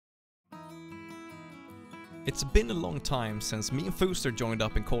It's been a long time since me and Fooster joined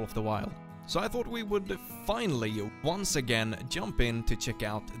up in Call of the Wild, so I thought we would finally, once again, jump in to check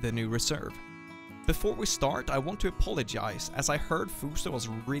out the new reserve. Before we start, I want to apologize, as I heard Fooster was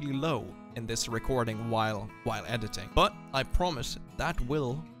really low in this recording while editing, but I promise that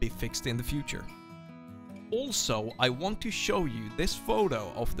will be fixed in the future. Also, I want to show you this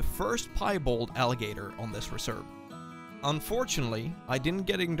photo of the first piebald alligator on this reserve. Unfortunately, I didn't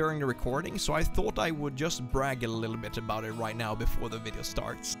get it during the recording, so I thought I would just brag a little bit about it right now before the video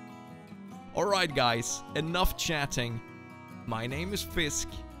starts. Alright guys, enough chatting. My name is Fisk.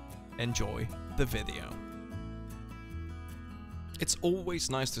 Enjoy the video. It's always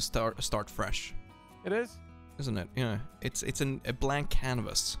nice to start fresh. It is? Isn't it? Yeah. It's a blank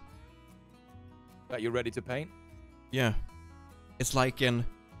canvas. That you're ready to paint? Yeah. It's like an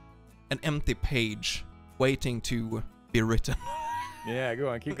empty page waiting to be written. Yeah, go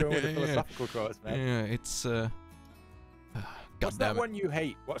on, keep going with the philosophical quotes, man. Yeah, it's What's that one you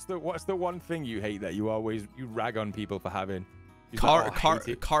hate? What's the one thing you hate that you rag on people for having?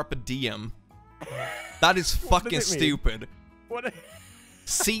 Carpe diem. That is fucking stupid. What?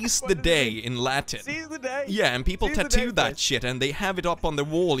 Seize the day in Latin. Seize the day? Yeah, and people tattoo that shit and they have it up on the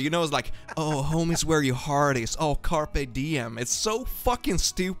wall. You know, it's like, oh, home is where your heart is. Oh, carpe diem. It's so fucking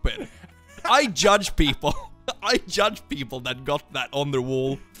stupid. I judge people. I judge people that got that on their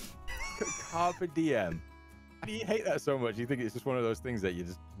wall. Carpe diem. Why do you hate that so much? You think it's just one of those things that you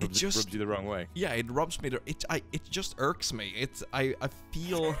just rubs you the wrong way? Yeah, it rubs me. It just irks me. I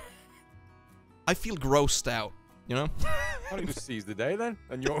feel grossed out. You know? Why don't you just seize the day then?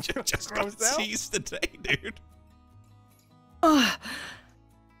 And you're just grossed out. Seize the day, dude.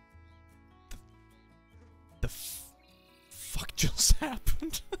 The fuck just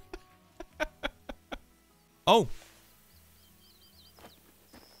happened? Oh.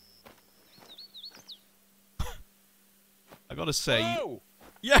 I gotta say. Oh!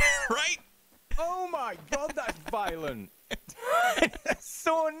 Yeah, right? Oh my god, that's violent. That's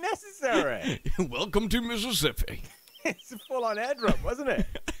so unnecessary. Welcome to Mississippi. It's a full-on head rub, wasn't it?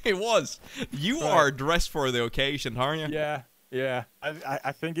 It was. You are dressed for the occasion, aren't you? Yeah, yeah.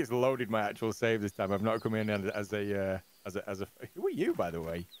 I think it's loaded my actual save this time. I've not come in as a. Who are you, by the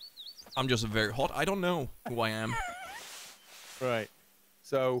way? I'm just very hot. I don't know who I am. Right.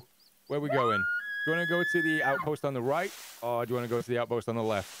 So, where are we going? Do you want to go to the outpost on the right, or do you want to go to the outpost on the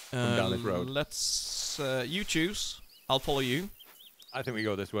left from down this road? Let's. You choose. I'll follow you. I think we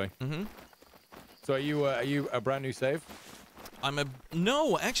go this way. Mm-hmm. So, are you a brand new save?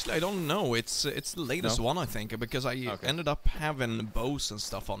 No, actually, I don't know. It's the latest one, I think, because I ended up having bows and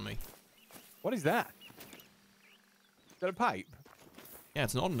stuff on me. What is that? Is that a pipe? Yeah,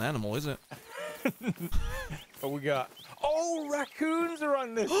 it's not an animal, is it? What we got? Oh, raccoons are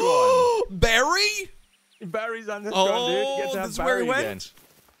on this one. Barry? Barry's on this one, dude. You get to have this Barry where he again. went.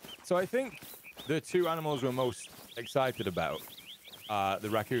 So I think the two animals we're most excited about are the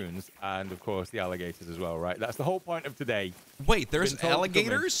raccoons and, of course, the alligators as well, right? That's the whole point of today. Wait, there's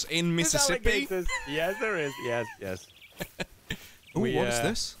alligators in Mississippi? Alligators. Yes, there is. Yes, yes. Ooh, what is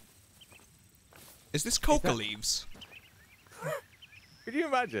this? Is this coca leaves? Could you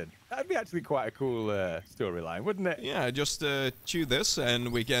imagine? That'd be actually quite a cool storyline, wouldn't it? Yeah, just chew this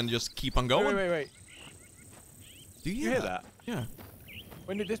and we can just keep on going. Wait. Do you hear that? Yeah.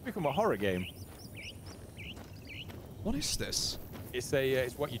 When did this become a horror game? What is this?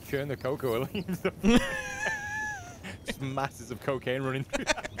 It's what you churn the cocoa leaves. Just masses of cocaine running through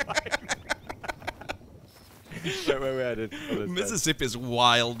that pipe. Where we headed? Mississippi is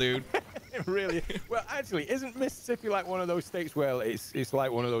wild, dude. Really? Well, actually, isn't Mississippi like one of those states where it's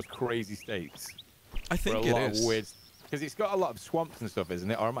like one of those crazy states? I think it is. Because it's got a lot of swamps and stuff, isn't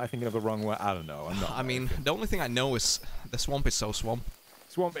it? Or am I thinking of the wrong one? I don't know. I'm not. I mean, the only thing I know is the swamp is so swamp.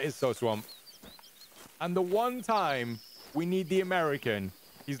 Swamp is so swamp. And the one time we need the American,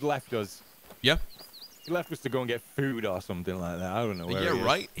 he's left us. Yeah. He left us to go and get food or something like that. I don't know where he is.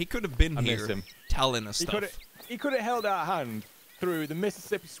 Right. He could have been here telling us stuff. He could have held our hand through the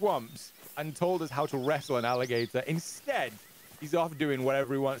Mississippi swamps and told us how to wrestle an alligator. Instead, he's off doing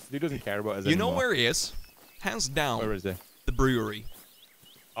whatever he wants to do. He doesn't care about us anymore. You know where he is? Hands down. Where is he? The brewery.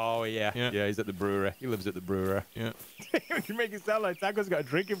 Oh, yeah. Yeah, he's at the brewery. He lives at the brewery. Yeah. You make it sound like Taco's got a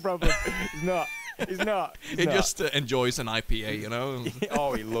drinking problem. He's not. He's not. He just enjoys an IPA, you know?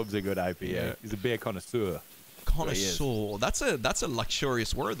 Oh, he loves a good IPA. Yeah. He's a beer connoisseur. Connoisseur. That's a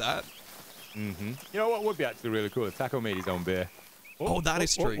luxurious word, that. Mm-hmm. You know what would be actually really cool? If Taco made his own beer. Oh, that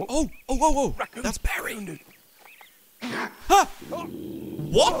is true. Oh, raccoon. That's Barry. Dude. Huh? Oh.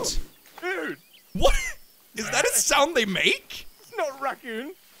 What? Dude. What? Is that a sound they make? It's not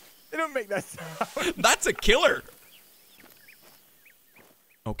raccoon. They don't make that sound. That's a killer.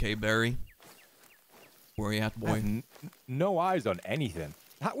 Okay, Barry. Where you at, boy? No eyes on anything.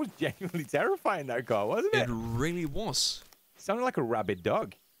 That was genuinely terrifying, that car, wasn't it? It really was. Sounded like a rabid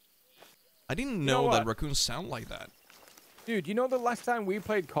dog. I didn't know that raccoons sound like that. Dude, you know the last time we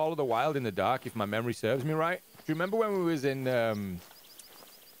played Call of the Wild in the dark, if my memory serves me right? Do you remember when we was in,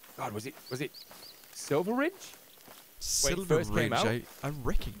 God, was it Silver Ridge? Silver Ridge, I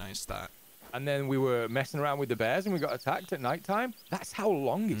recognize that. And then we were messing around with the bears and we got attacked at nighttime. That's how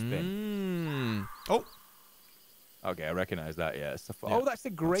long it's been. Oh. Okay, I recognize that, yeah. Oh, that's the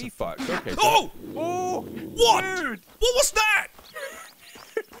gray fox. Okay. Oh! Oh! What? Dude! What was that?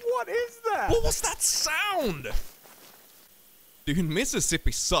 What is that? What was that sound? Dude,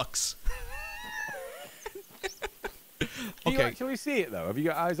 Mississippi sucks. Can you actually see it, though? Have you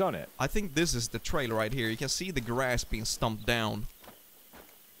got eyes on it? I think this is the trail right here. You can see the grass being stumped down.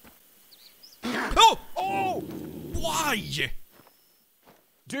 Oh! Oh! Why?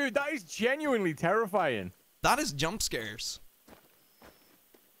 Dude, that is genuinely terrifying. That is jump scares.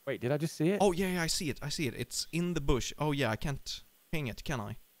 Wait, did I just see it? Oh, yeah, I see it. I see it. It's in the bush. Oh, yeah, I can't ping it, can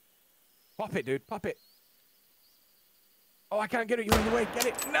I? Pop it, dude. Pop it. Oh, I can't get it. You're in the way. Get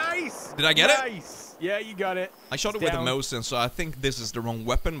it. Nice. Did I get it? Nice. Yeah, you got it. I shot it with a mouse, and so I think this is the wrong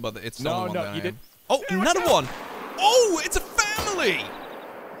weapon, but it's the only one that you did. Oh, another one. Oh, it's a family.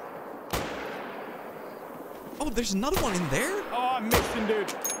 Oh, there's another one in there? Oh, I'm missing,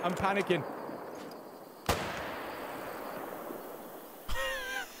 dude. I'm panicking.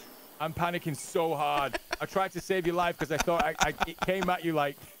 I'm panicking so hard. I tried to save your life because I thought it came at you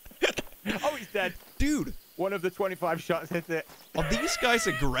like... Oh, he's dead. Dude. One of the 25 shots hit it. Are these guys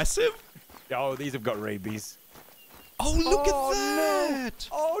aggressive? Oh, these have got rabies. Oh, look at that.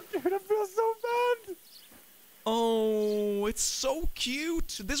 No. Oh, dude, I feel so bad. Oh, it's so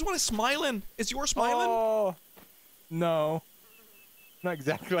cute. This one is smiling. Is yours smiling? Oh, no. Not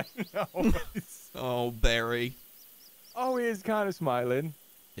exactly, no. Oh, Barry. Oh, he is kind of smiling.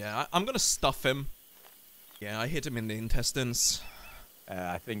 Yeah, I'm gonna stuff him. Yeah, I hit him in the intestines.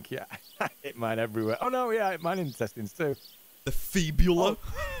 I think, yeah, I hit mine everywhere. Oh, no, yeah, I hit mine in the intestines, too. The fibula.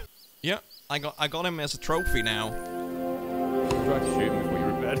 Yeah, I got him as a trophy now. I tried to shoot him before you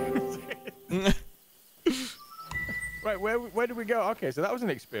were in bed. Right, where did we go? Okay, so that was an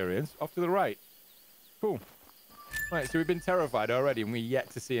experience. Off to the right. Cool. Right, so we've been terrified already, and we're yet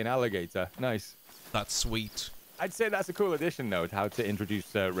to see an alligator. Nice. That's sweet. I'd say that's a cool addition, though, to how to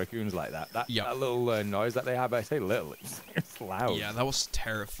introduce raccoons like that. That little noise that they have, I say little, it's loud. Yeah, that was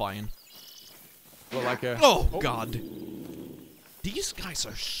terrifying. Look like a... Oh, God. These guys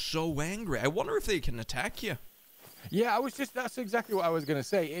are so angry. I wonder if they can attack you. Yeah, that's exactly what I was going to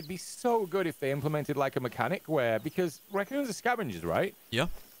say. It'd be so good if they implemented like a mechanic where, because raccoons are scavengers, right? Yeah.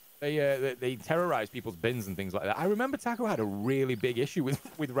 They terrorize people's bins and things like that. I remember Taco had a really big issue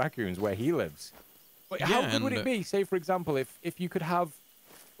with raccoons where he lives. But yeah, how good would it be, say, for example, if you could have,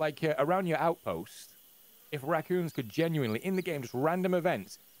 like, around your outpost, if raccoons could genuinely, in the game, just random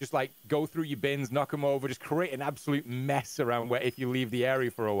events, just, like, go through your bins, knock them over, just create an absolute mess around where if you leave the area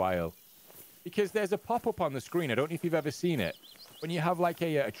for a while. Because there's a pop-up on the screen, I don't know if you've ever seen it. When you have, like,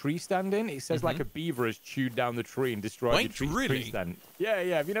 a tree stand in, it says, like, a beaver has chewed down the tree and destroyed the tree stand. Yeah,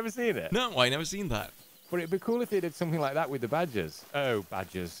 have you never seen it? No, I never seen that. But it'd be cool if they did something like that with the badgers. Oh,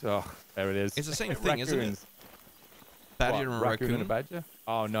 badgers. Oh, there it is. It's the same thing, isn't it? Badger and raccoon and a badger?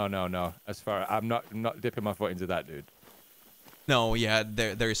 Oh, no. As far I'm not dipping my foot into that, dude. No, yeah,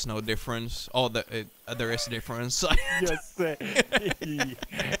 there is no difference. Oh, there is a difference. Yes,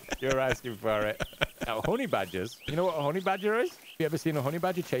 you're asking for it. Now, honey badgers. You know what a honey badger is? Have you ever seen a honey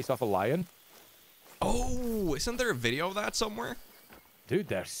badger chase off a lion? Oh, isn't there a video of that somewhere? Dude,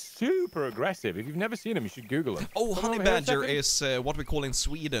 they're super aggressive. If you've never seen them, you should Google them. Oh, honey badger is what we call in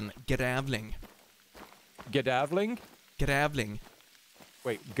Sweden gedavling. Gedavling? Gedavling.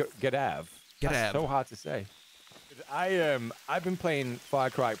 Wait, gedav. That's so hard to say. I've been playing Far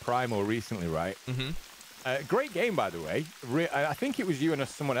Cry Primal recently, right? Mm-hmm. Great game, by the way. I think it was you and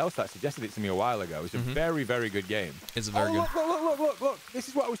someone else that suggested it to me a while ago. It's a very, very good game. It's very good. Look. This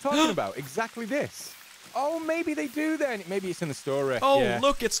is what I was talking about. Exactly this. Oh, maybe they do then. Maybe it's in the story. Oh, yeah.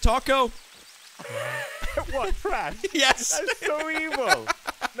 Look, it's Taco. What, trash? Yes. That's so evil.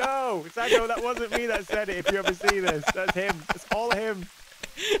 No, Taco, that wasn't me that said it. If you ever see this, that's him. It's all him.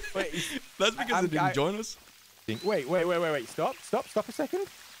 Wait, that's because they didn't join us. Wait. Stop a second.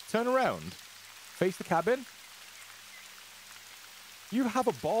 Turn around. Face the cabin. You have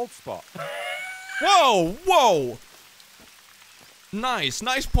a bald spot. Whoa. Nice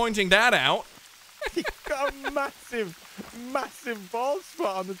pointing that out. You've got a massive bald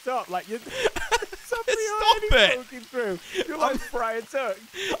spot on the top. Like you're Stop it! Poking through. You're like Friar Tuck.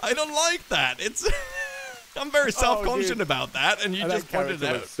 I don't like that. It's. I'm very self-conscious about that, and you just pointed it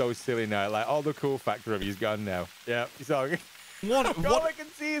out. Looks so silly now. Like all the cool factor of you's gone now. Yeah, he's all. What? All I can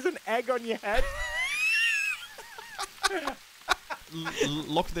see is an egg on your head.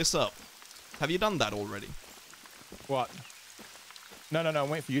 Lock this up. Have you done that already? What? No. I'm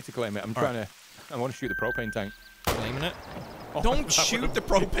waiting for you to claim it. I'm trying to. I want to shoot the propane tank. Claiming it? Oh, don't shoot the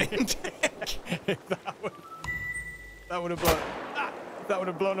propane tank. that would have blown. That would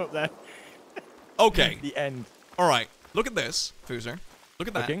have blown up there. Okay. The end. All right. Look at this, Fooster. Look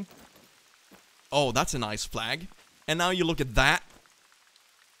at that. Looking? Oh, that's a nice flag. And now you look at that.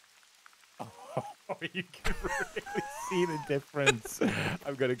 Oh, you can really see the difference.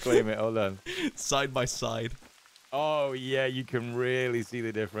 I'm going to claim it. Hold on. Side by side. Oh, yeah, you can really see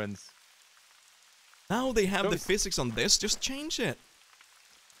the difference. Now they have the physics on this. Just change it.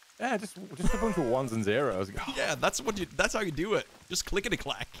 Yeah, just a bunch of ones and zeros. Yeah, that's how you do it. Just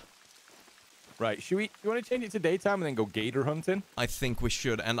clickety-clack. Right, you want to change it to daytime and then go gator hunting? I think we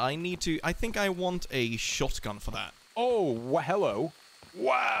should, and I think I want a shotgun for that. Oh, hello.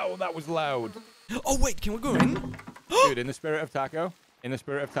 Wow, that was loud. Oh, wait, can we go in? Dude, in the spirit of taco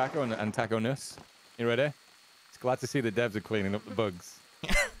and taco-ness, you ready? It's glad to see the devs are cleaning up the bugs.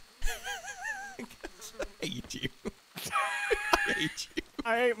 I hate you. I hate you.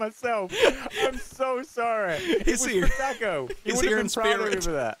 I hate myself. I'm so sorry. He's here. Taco. He's here in spirit.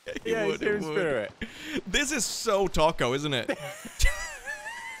 Over that. Yeah, he's here in spirit. This is so taco, isn't it?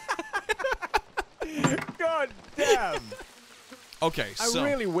 God damn. Okay, so...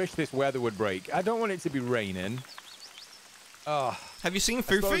 I really wish this weather would break. I don't want it to be raining. Oh. Have you seen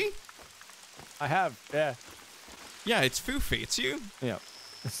Foofy? I have, yeah. Yeah, it's Foofy. It's you. Yeah.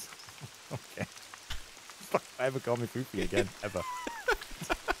 Okay. Fuck, I ever call me Foofy again, ever.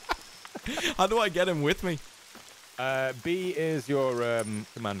 How do I get him with me? B is your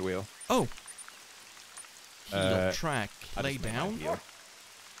command wheel. Oh. Heel track. Lay down.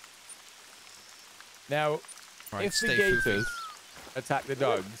 Now, right, if the gators attack the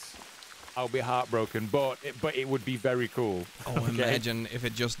dogs, I'll be heartbroken, but it would be very cool. Oh, okay? Imagine if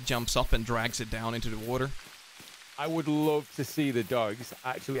it just jumps up and drags it down into the water. I would love to see the dogs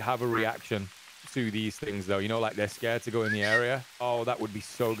actually have a reaction to these things, though. You know, like they're scared to go in the area. Oh, that would be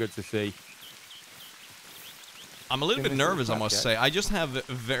so good to see. I'm a little bit nervous, I must say. I just have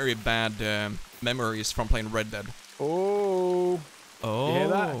very bad memories from playing Red Dead. Oh. Oh. You hear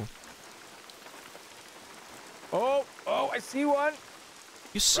that? Oh, I see one.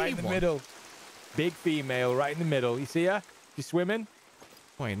 You see right in the middle. Big female right in the middle. You see her? She's swimming.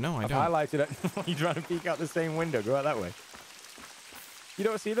 Wait, no, I don't. I've highlighted it. You're trying to peek out the same window. Go out that way. You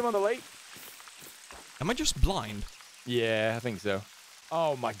don't see them on the lake? Am I just blind? Yeah, I think so.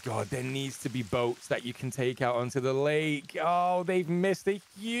 Oh my God, there needs to be boats that you can take out onto the lake. Oh, they've missed a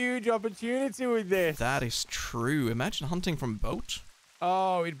huge opportunity with this. That is true. Imagine hunting from a boat.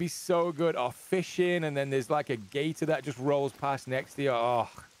 Oh, it'd be so good. Or fishing, and then there's like a gator that just rolls past next to you. Oh.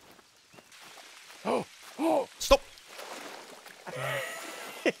 Oh. Stop.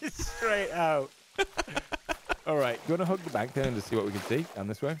 Straight out. All right, do you want to hug the bank then and just see what we can see down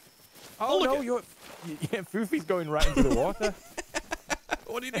this way? Oh, no, yeah, Foofy's going right into the water.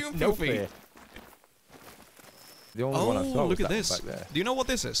 What are you doing, No Foofy? fear. The only one I saw look was at this. back there. Do you know what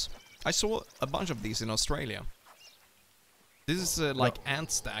this is? I saw a bunch of these in Australia. This is like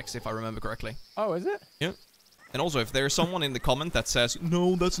ant stacks, if I remember correctly. Oh, is it? Yeah. And also, if there's someone in the comment that says,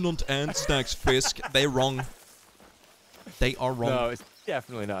 no, that's not ant stacks, Fisk, they're wrong. They are wrong. No, it's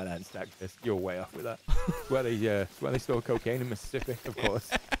definitely not an ant stack, Fisk. You're way off with that. It's where they stole cocaine in Mississippi, of course.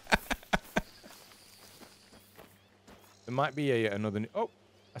 There might be another... Oh,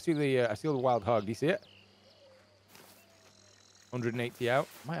 I see the wild hog. Do you see it? 180 out.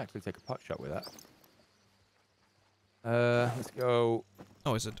 Might actually take a pot shot with that. Let's go.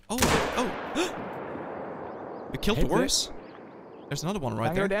 Oh, is it? Oh! We killed the worse. There's another one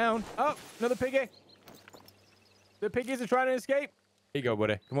right there. Go down. Oh, another piggy. The piggies are trying to escape. Here you go,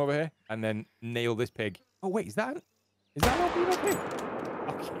 buddy. Come over here and then nail this pig. Oh wait, is that an albino pig?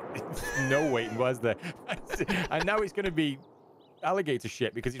 Okay, no waiting, was there? And now it's going to be alligator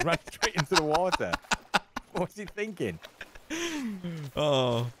shit because he's ran straight into the water. What's he thinking?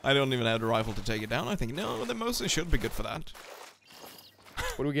 Oh, I don't even have the rifle to take it down. I think, no, the mostly should be good for that.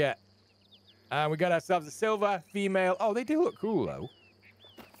 What do we get? We got ourselves a silver female. Oh, they do look cool, though.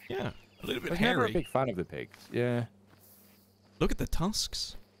 Yeah, a little bit I'm hairy. never a big fan of the pigs. Yeah. Look at the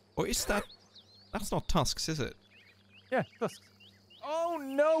tusks. Or is that... That's not tusks, is it? Yeah, tusks. Oh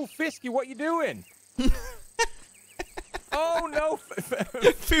no, Fisky, what you doing? Oh no,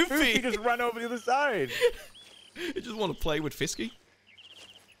 Foofy just ran over the other side. You just want to play with Fisky?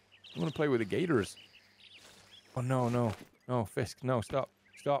 I want to play with the gators. Oh no, no, no, Fisk, no, stop,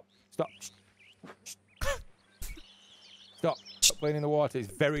 stop, stop. Stop. Stop playing in the water. It's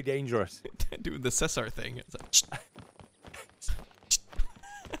very dangerous. Doing the Cesar thing. It's like,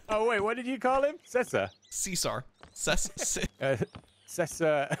 oh wait, what did you call him? Cesar. Caesar. Cesar.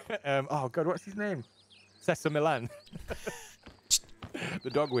 Oh god, what's his name? Cesar Milan.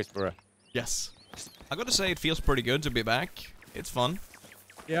 The dog whisperer. Yes. I gotta say, it feels pretty good to be back. It's fun.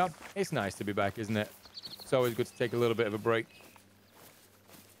 Yeah, it's nice to be back, isn't it? It's always good to take a little bit of a break.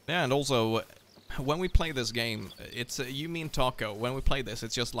 Yeah, and also, when we play this game, it's you, me, and Taco. When we play this,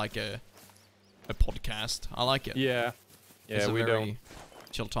 it's just like a podcast. I like it. Yeah. Yeah, it's a we very don't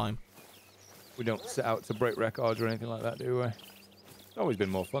chill time. We don't set out to break records or anything like that, do we? It's always been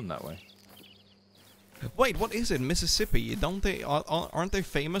more fun that way. Wait, what is it? Mississippi? Don't they? Aren't they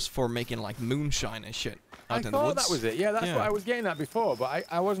famous for making like moonshine and shit out in the woods? I thought that was it. Yeah, that's what I was getting at before, but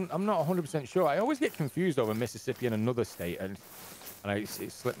I wasn't. I'm not 100% sure. I always get confused over Mississippi and another state, and it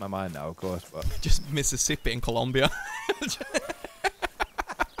slipped my mind now, of course. But just Mississippi and Colombia.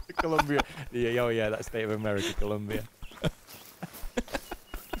 Colombia. Yeah, oh yeah, that state of America, Colombia.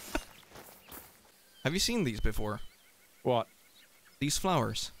 Have you seen these before? What? These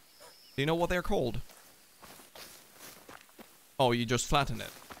flowers. Do you know what they're called? Oh, you just flatten it.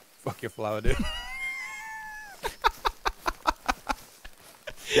 Fuck your flower, dude.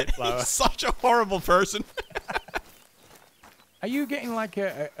 Shit flower. You're such a horrible person. Are you getting like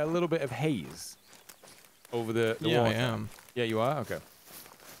a little bit of haze over the water? Yeah, I am. Yeah, you are? Okay.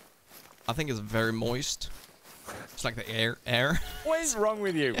 I think it's very moist. It's like the air. What is wrong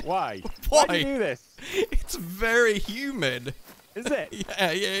with you? Why? Why? Why do you do this? It's very humid. Is it?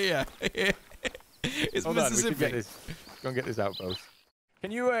 Yeah. It's Hold Mississippi. On, we should get this. Go and get this out, folks.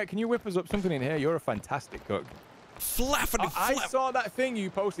 Can you whip us up something in here? You're a fantastic cook. Flappity flap. I saw that thing you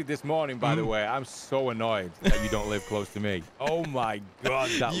posted this morning, by the way. I'm so annoyed that you don't live close to me. Oh my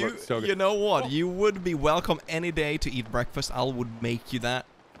god, that looks so good. You know what? You would be welcome any day to eat breakfast. I would make you that.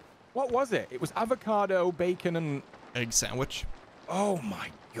 What was it? It was avocado, bacon, and egg sandwich. Oh my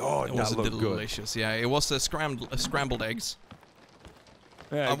god, it was delicious. Good. Yeah, it was scrambled eggs.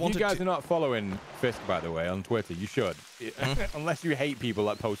 Yeah, if you guys are not following Fisk, by the way, on Twitter, you should. Unless you hate people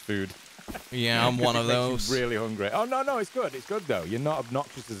that post food. Yeah, I'm one of those. Really hungry. Oh, no, it's good. It's good, though. You're not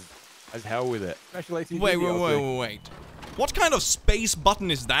obnoxious as hell with it. Especially Wait. What kind of space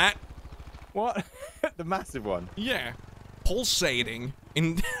button is that? What? The massive one? Yeah. Pulsating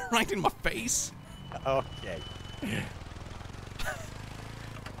right in my face. Okay.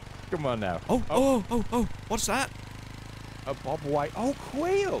 Come on now. Oh. What's that? A bob white. Oh,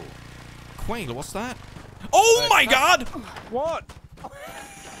 quail. Quail, what's that? Oh my god! What?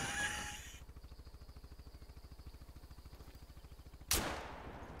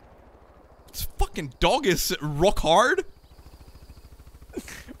 This fucking dog is rock hard.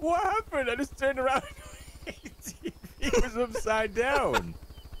 What happened? I just turned around. It was upside down.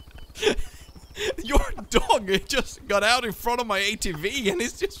 Your dog just got out in front of my ATV and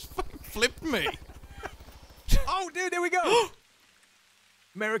it's just fucking flipped me. Oh, dude, there we go.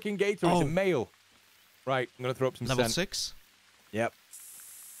 American gator. It's a male. Right, I'm gonna throw up some Level scent. 6? Yep.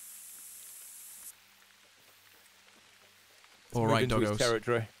 Alright, doggos.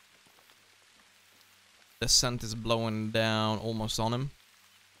 Territory. The scent is blowing down almost on him.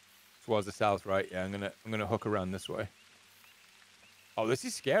 Towards the south, right? Yeah, I'm gonna hook around this way. Oh, this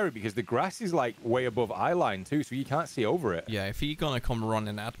is scary because the grass is like way above eye line too, so you can't see over it. Yeah, if he's gonna come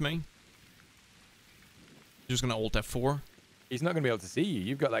running at me, just gonna Alt F4. He's not gonna be able to see you.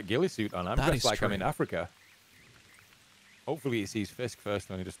 You've got that ghillie suit on. I'm dressed like I'm in Africa. Hopefully he sees Fisk first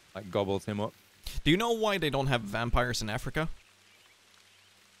and he just like gobbles him up. Do you know why they don't have vampires in Africa?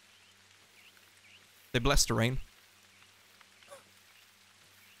 They bless the rain.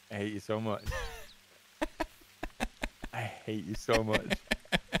 I hate you so much. I hate you so much.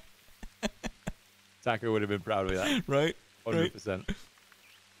 Taco would have been proud of that. Right? 100%.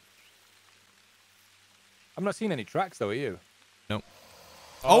 I'm not seeing any tracks though, are you? Nope.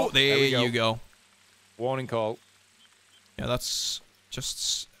 Oh, there you go. Warning call. Yeah, that's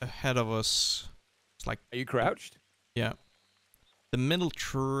just ahead of us. It's like... Are you crouched? Yeah. The middle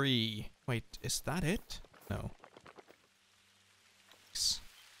tree. Wait, is that it? No.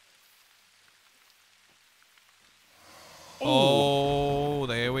 Oh,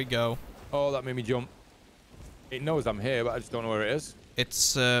 there we go. Oh, that made me jump. It knows I'm here, but I just don't know where it is.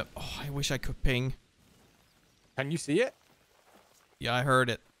 It's, oh, I wish I could ping. Can you see it? Yeah, I heard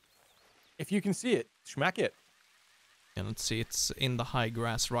it. If you can see it, smack it. Yeah, let's see. It's in the high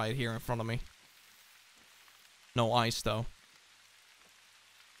grass right here in front of me. No ice, though.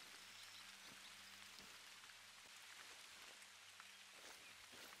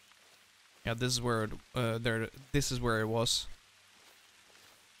 Yeah, this is where it, this is where it was.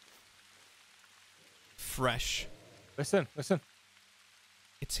 Fresh. Listen, listen.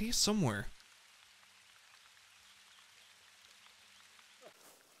 It's here somewhere.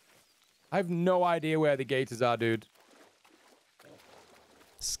 I have no idea where the gators are, dude.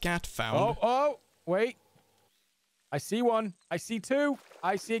 Scat found. Oh, wait. I see one. I see two.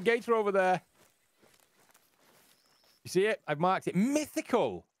 I see a gator over there. You see it? I've marked it.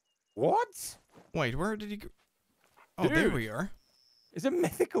 Mythical. What? Wait, where did you go? Oh, Dude, there we are. There's a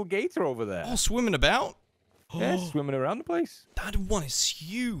mythical gator over there. Oh, swimming about? Yeah, swimming around the place. That one is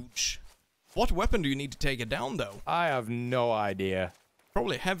huge. What weapon do you need to take it down, though? I have no idea.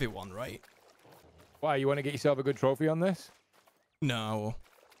 Probably a heavy one, right? Why, you want to get yourself a good trophy on this? No.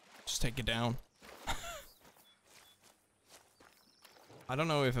 Just take it down. I don't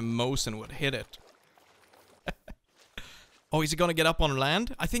know if a Mosin would hit it. Oh, is he gonna get up on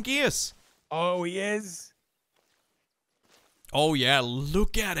land? I think he is. Oh, he is. Oh, yeah,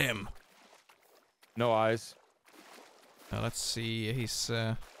 look at him. No eyes. Let's see, he's...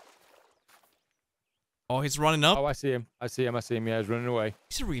 Oh, he's running up. Oh, I see him. I see him. I see him. Yeah, he's running away.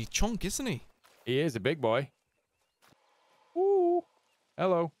 He's a real chunk, isn't he? He is a big boy. Ooh.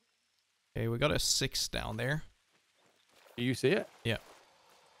 Hello. Okay, we got a 6 down there. Do you see it? Yeah.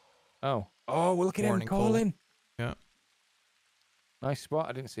 Oh. Oh, well, look at him Warning call. calling. Yeah. Nice spot.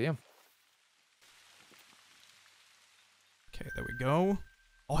 I didn't see him. Okay, there we go.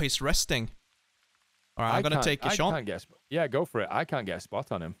 Oh, he's resting. All right, I'm gonna take a shot. Yeah, go for it. I can't get a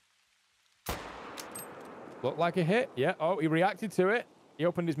spot on him. Looked like a hit. Yeah. Oh, he reacted to it. He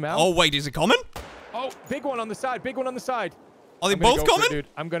opened his mouth. Oh, wait, is it coming? Oh, big one on the side. Big one on the side. Are they both coming? Dude,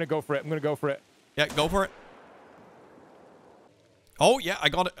 I'm gonna go for it. I'm gonna go for it. Yeah, go for it. Oh, yeah, I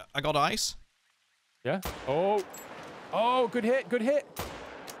got it. I got ice. Yeah. Oh. Oh, good hit. Good hit.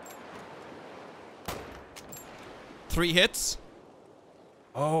 3 hits.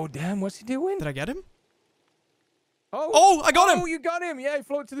 Oh, damn. What's he doing? Did I get him? Oh, I got him. Oh, you got him. Yeah, he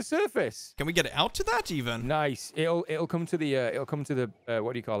floated to the surface. Can we get it out to that even? Nice. It'll come to the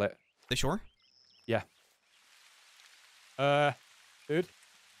what do you call it? The shore? Yeah. Dude.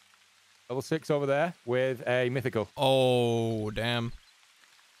 Level 6 over there with a mythical. Oh, damn.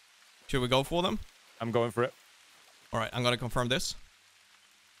 Should we go for them? I'm going for it. All right, I'm gonna confirm this.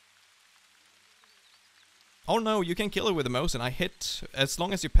 Oh no, you can kill it with a mouse, and I hit as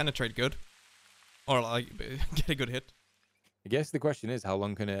long as you penetrate good, or like get a good hit. I guess the question is, how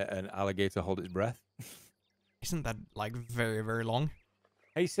long can an alligator hold its breath? Isn't that like very, very long?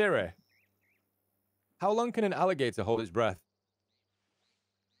 Hey Siri, how long can an alligator hold its breath?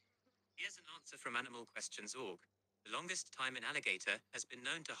 Here's an answer from animalquestions.org. The longest time an alligator has been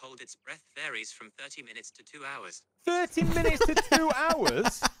known to hold its breath varies from 30 minutes to 2 hours. 30 minutes to 2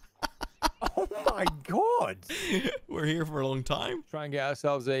 hours? Oh my god! We're here for a long time. Try and get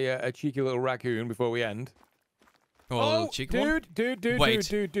ourselves a cheeky little raccoon before we end. Oh, cheeky one? Dude. You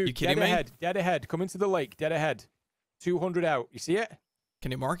kidding me? Dead ahead. Come into the lake. Dead ahead. 200 out. You see it?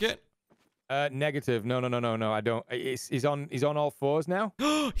 Can you mark it? Negative. No. I don't. He's on all fours now.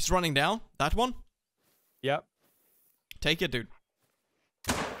 He's running down. That one? Yep. Take it, dude.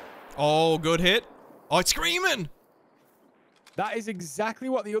 Oh, good hit. Oh, it's screaming. That is exactly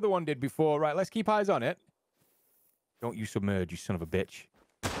what the other one did before. Right, let's keep eyes on it. Don't you submerge, you son of a bitch.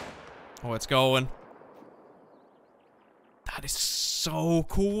 Oh, it's going. That is so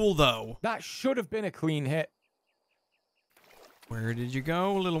cool, though. That should have been a clean hit. Where did you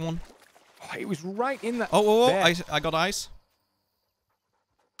go, little one? Oh, it was right in that. Oh, I got ice.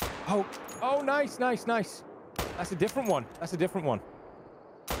 Oh, nice. That's a different one.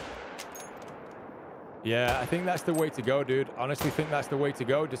 Yeah, I think that's the way to go, dude. Honestly, think that's the way to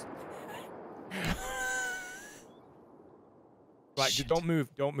go. Just right, just don't move.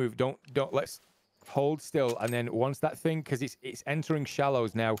 Don't. Let's hold still, and then once that thing, because it's entering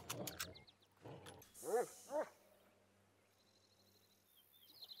shallows now.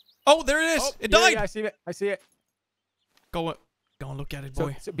 Oh, there it is. Oh, it died. Yeah, I see it. Go and look at it,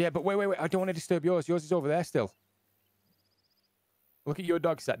 boy. Yeah, but wait. I don't want to disturb yours. Yours is over there still. Look at your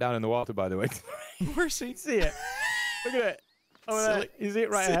dog sat down in the water, by the way. Where's he? See it? Look at it. Over there. You see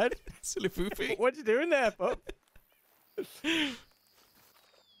it right ahead? Silly poopy. What you doing there, pup?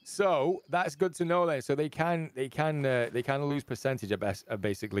 So that's good to know then. So they can lose percentage. I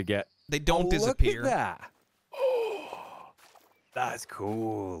basically get. They don't disappear. Look at that. That's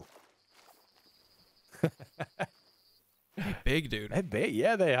cool. Big, dude. They're big.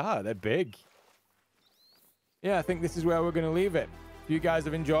 Yeah, they are. They're big. Yeah, I think this is where we're going to leave it. If you guys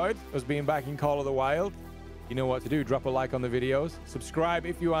have enjoyed us being back in Call of the Wild, you know what to do. Drop a like on the videos. Subscribe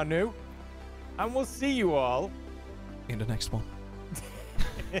if you are new. And we'll see you all in the next one.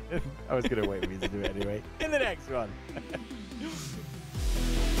 I was going to wait for you to do it anyway. In the next one.